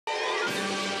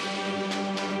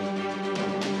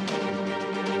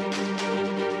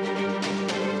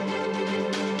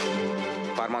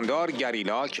فرماندار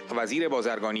گریلاک، وزیر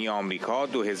بازرگانی آمریکا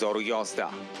 2011.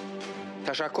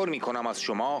 تشکر می کنم از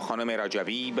شما خانم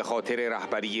رجوی به خاطر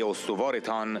رهبری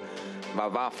استوارتان و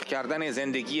وقف کردن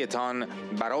زندگیتان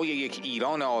برای یک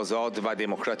ایران آزاد و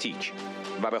دمکراتیک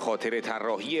و به خاطر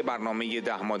طراحی برنامه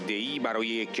 10 ماده‌ای برای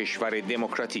یک کشور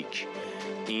دمکراتیک.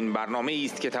 این برنامه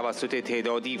است که توسط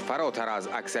تعدادی فراتر از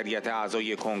اکثریت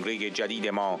اعضای کنگره جدید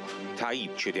ما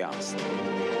تایید شده است.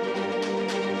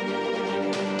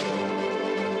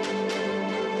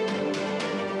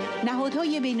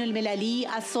 نهادهای بین المللی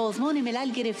از سازمان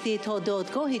ملل گرفته تا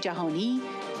دادگاه جهانی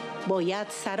باید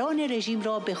سران رژیم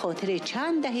را به خاطر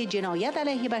چند دهه جنایت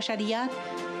علیه بشریت،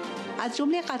 از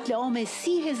جمله قتل عام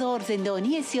 30,000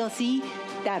 زندانی سیاسی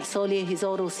در سال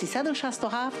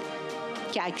 1367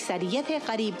 که اکثریت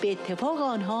قریب به اتفاق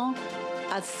آنها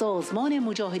از سازمان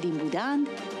مجاهدین بودند،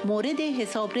 مورد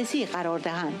حسابرسی قرار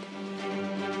دهند.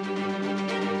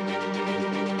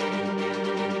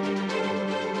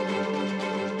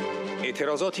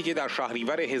 اعتراضاتی که در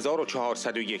شهریور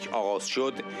 1401 آغاز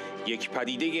شد، یک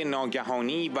پدیده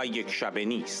ناگهانی و یک شبه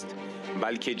نیست،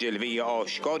 بلکه جلوه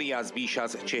آشکاری از بیش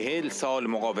از 40 سال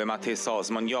مقاومت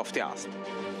سازمان یافته است.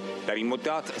 در این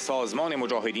مدت سازمان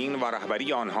مجاهدین و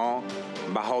رهبری آنها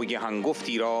بهای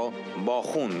هنگفتی را با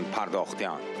خون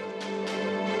پرداخته‌اند.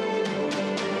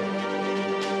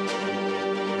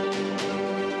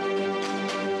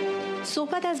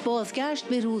 صحبت از بازگشت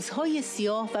به روزهای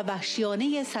سیاه و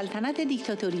وحشیانه سلطنت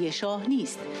دیکتاتوری شاه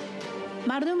نیست.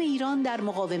 مردم ایران در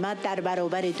مقاومت در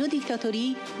برابر دو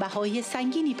دیکتاتوری بهای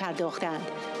سنگینی پرداختند،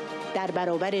 در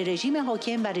برابر رژیم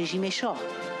حاکم و رژیم شاه.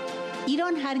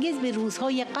 ایران هرگز به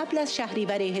روزهای قبل از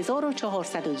شهریور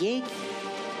 1401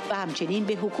 و همچنین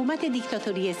به حکومت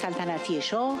دیکتاتوری سلطنتی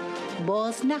شاه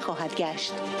باز نخواهد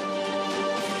گشت.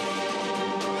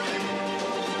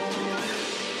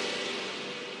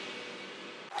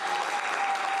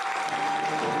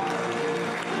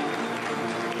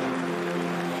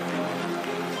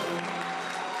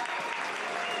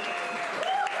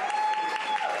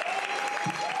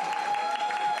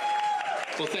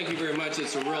 Well, thank you very much.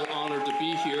 It's a real honor to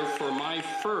be here for my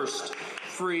first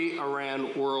Free Iran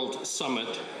World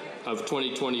Summit of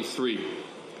 2023.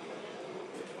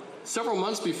 Several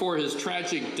months before his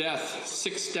tragic death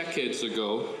 6 decades ago,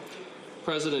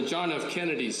 President John F.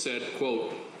 Kennedy said, quote,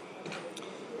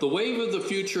 "The wave of the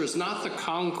future is not the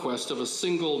conquest of a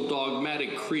single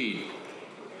dogmatic creed,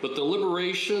 but the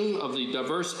liberation of the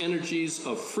diverse energies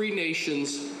of free nations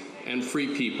and free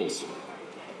peoples."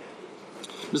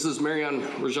 Mrs. Mariam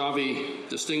Rajavi,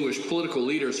 distinguished political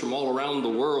leaders from all around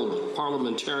the world,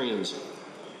 parliamentarians,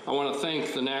 I want to thank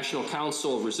the National Council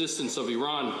of Resistance of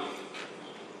Iran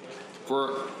for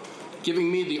giving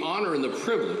me the honor and the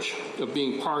privilege of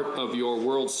being part of your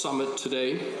World Summit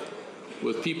today,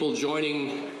 with people joining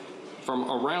from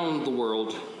around the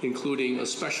world, including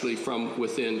especially from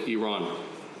within Iran.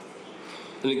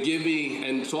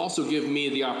 And to also give me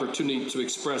the opportunity to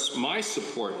express my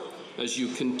support as you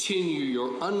continue your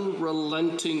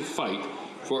unrelenting fight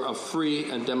for a free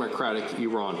and democratic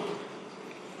Iran.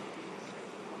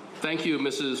 Thank you,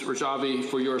 Mrs. Rajavi,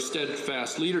 for your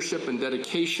steadfast leadership and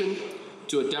dedication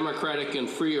to a democratic and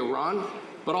free Iran,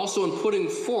 but also in putting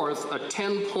forth a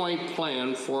 10-point plan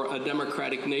for a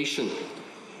democratic nation.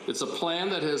 It's a plan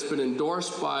that has been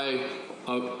endorsed by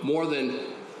more than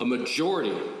a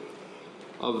majority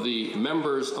of the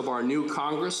members of our new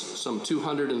Congress. Some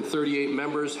 238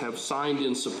 members have signed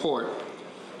in support.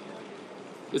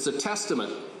 It's a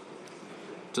testament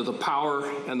to the power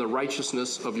and the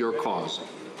righteousness of your cause.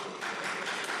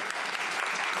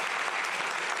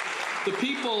 The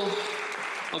people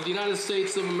of the United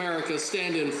States of America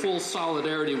stand in full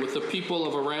solidarity with the people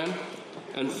of Iran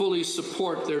and fully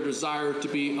support their desire to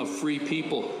be a free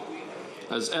people.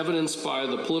 As evidenced by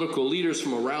the political leaders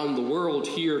from around the world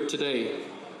here today,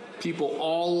 people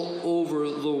all over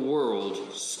the world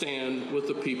stand with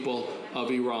the people of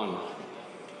Iran.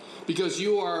 Because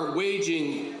you are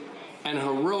waging an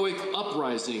heroic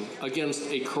uprising against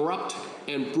a corrupt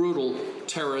and brutal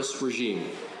terrorist regime.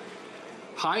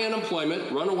 High unemployment,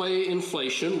 runaway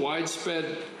inflation, widespread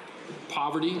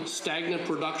poverty, stagnant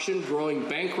production, growing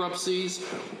bankruptcies,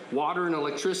 water and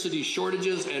electricity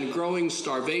shortages, and growing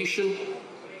starvation.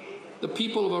 The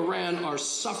people of Iran are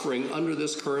suffering under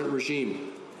this current regime.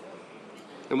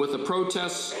 And with the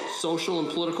protests, social and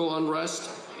political unrest,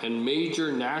 and major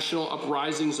national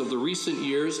uprisings of the recent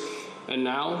years, and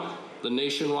now the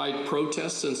nationwide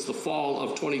protests since the fall of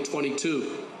 2022,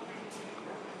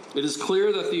 it is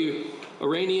clear that the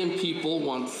Iranian people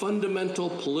want fundamental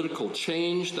political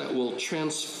change that will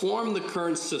transform the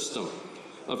current system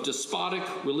of despotic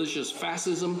religious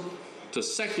fascism to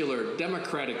secular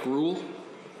democratic rule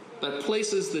that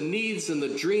places the needs and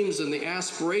the dreams and the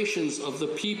aspirations of the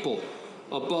people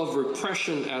above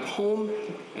repression at home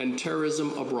and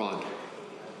terrorism abroad.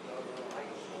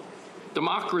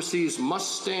 Democracies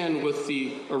must stand with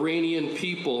the Iranian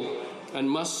people and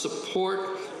must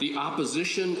support the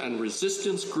opposition and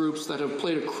resistance groups that have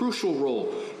played a crucial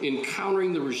role in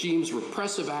countering the regime's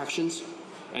repressive actions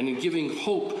and in giving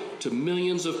hope to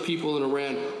millions of people in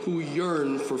Iran who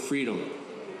yearn for freedom.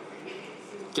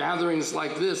 Gatherings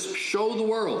like this show the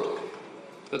world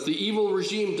that the evil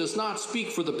regime does not speak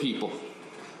for the people,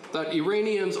 that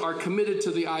Iranians are committed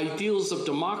to the ideals of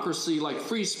democracy like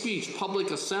free speech,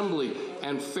 public assembly,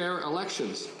 and fair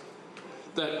elections,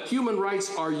 that human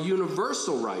rights are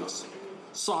universal rights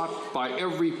sought by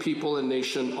every people and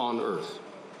nation on earth.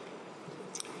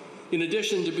 In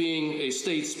addition to being a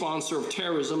state sponsor of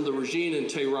terrorism, the regime in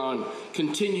Tehran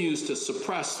continues to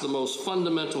suppress the most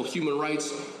fundamental human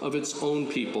rights of its own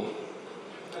people.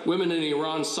 Women in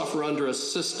Iran suffer under a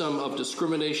system of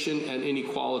discrimination and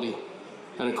inequality.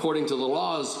 And according to the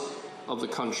laws of the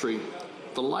country,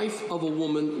 the life of a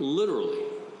woman literally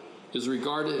is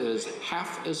regarded as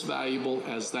half as valuable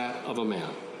as that of a man.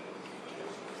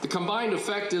 The combined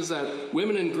effect is that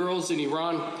women and girls in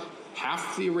Iran,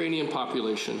 half the Iranian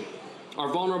population,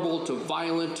 are vulnerable to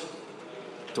violence,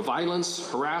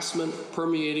 harassment,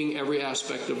 permeating every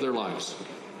aspect of their lives.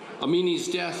 Amini's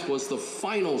death was the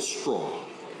final straw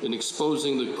in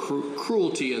exposing the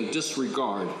cruelty and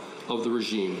disregard of the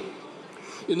regime.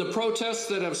 In the protests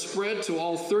that have spread to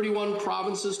all 31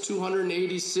 provinces,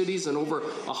 280 cities, and over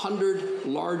 100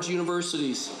 large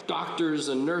universities, doctors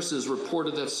and nurses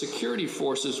reported that security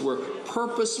forces were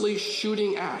purposely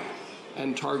shooting at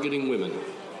and targeting women.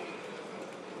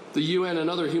 The UN and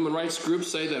other human rights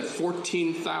groups say that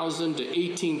 14,000 to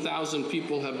 18,000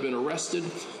 people have been arrested,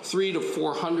 300 to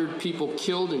 400 people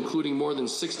killed, including more than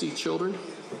 60 children.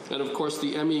 And of course,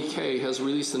 the MEK has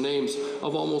released the names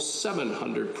of almost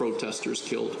 700 protesters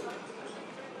killed.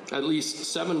 At least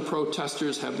 7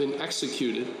 protesters have been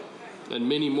executed, and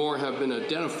many more have been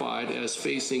identified as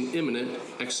facing imminent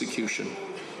execution.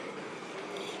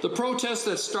 The protests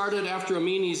that started after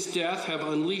Amini's death have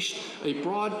unleashed a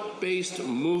broad-based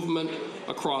movement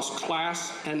across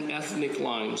class and ethnic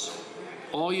lines,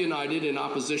 all united in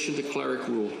opposition to cleric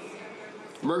rule.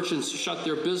 Merchants shut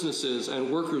their businesses and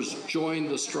workers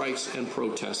joined the strikes and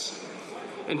protests.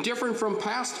 And different from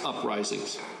past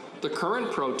uprisings, the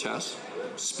current protests,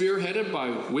 spearheaded by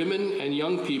women and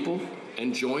young people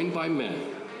and joined by men,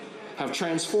 have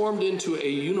transformed into a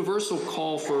universal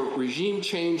call for regime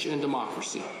change and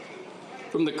democracy.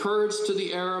 From the Kurds to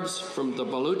the Arabs, from the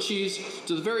Baluchis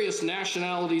to the various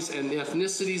nationalities and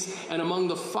ethnicities, and among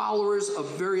the followers of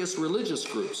various religious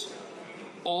groups,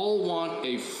 all want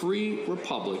a free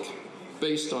republic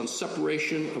based on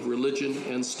separation of religion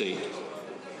and state.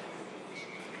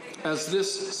 As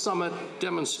this summit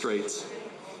demonstrates,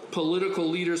 political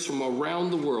leaders from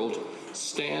around the world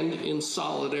stand in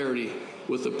solidarity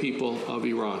with the people of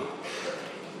Iran.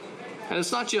 And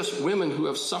it's not just women who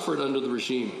have suffered under the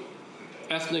regime.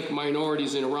 Ethnic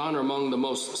minorities in Iran are among the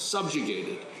most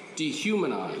subjugated,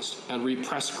 dehumanized, and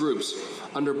repressed groups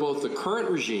under both the current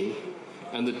regime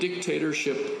and the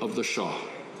dictatorship of the Shah.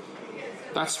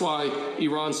 That's why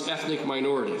Iran's ethnic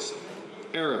minorities,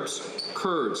 Arabs,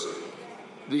 Kurds,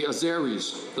 the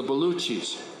Azeris, the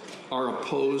Baluchis, are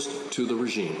opposed to the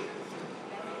regime.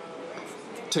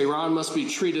 Tehran must be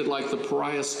treated like the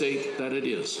pariah state that it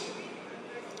is.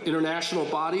 International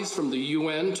bodies from the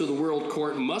UN to the World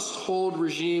Court must hold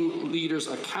regime leaders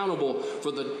accountable for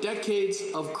the decades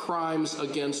of crimes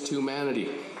against humanity.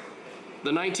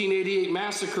 The 1988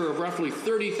 massacre of roughly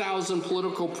 30,000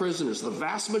 political prisoners, the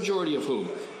vast majority of whom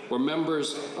were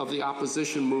members of the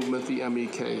opposition movement, the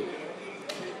MEK.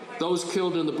 Those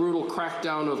killed in the brutal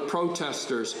crackdown of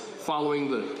protesters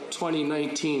following the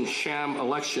 2019 sham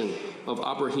election of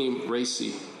Ibrahim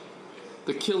Raisi.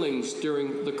 The killings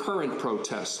during the current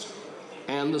protest,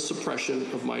 and the suppression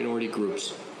of minority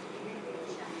groups.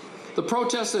 The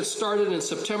protests that started in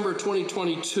September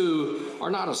 2022 are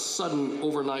not a sudden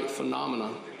overnight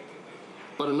phenomenon,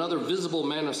 but another visible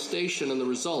manifestation and the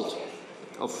result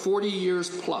of 40 years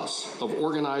plus of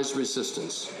organized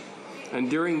resistance. And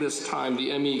during this time,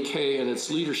 the MEK and its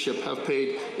leadership have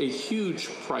paid a huge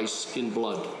price in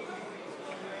blood.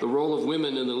 The role of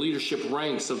women in the leadership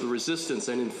ranks of the resistance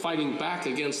and in fighting back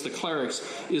against the clerics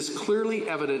is clearly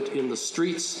evident in the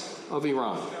streets of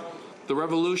Iran. The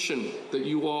revolution that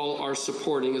you all are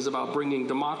supporting is about bringing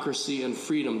democracy and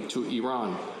freedom to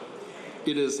Iran.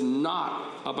 It is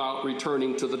not about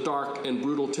returning to the dark and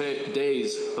brutal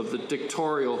days of the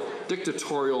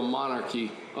dictatorial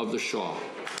monarchy of the Shah.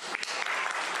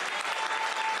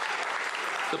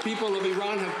 The people of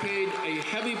Iran have paid a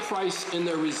heavy price in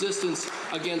their resistance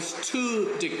against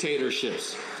two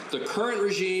dictatorships, the current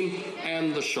regime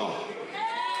and the Shah.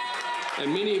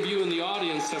 And many of you in the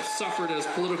audience have suffered as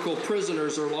political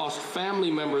prisoners or lost family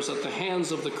members at the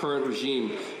hands of the current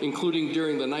regime, including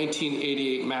during the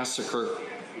 1988 massacre.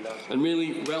 And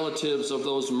many relatives of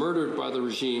those murdered by the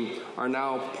regime are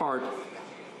now part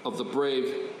of the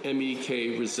brave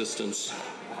MEK resistance.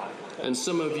 And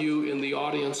some of you in the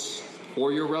audience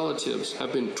or your relatives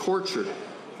have been tortured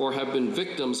or have been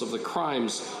victims of the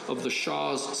crimes of the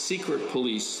Shah's secret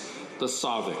police, the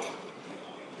Savik.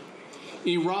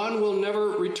 Iran will never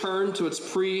return to its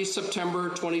pre-September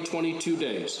 2022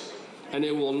 days, and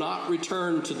it will not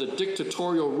return to the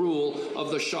dictatorial rule of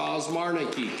the Shah's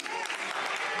monarchy.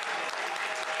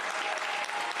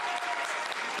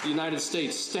 The United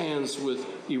States stands with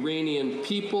Iranian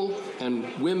people and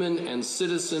women and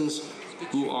citizens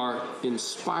who are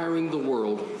inspiring the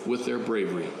world with their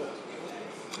bravery.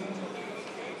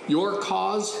 Your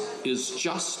cause is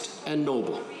just and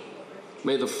noble.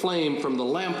 May the flame from the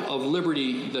lamp of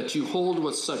liberty that you hold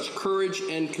with such courage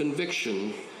and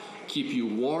conviction keep you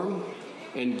warm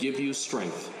and give you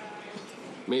strength.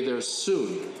 May there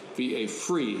soon be a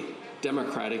free,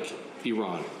 democratic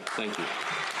Iran. Thank you.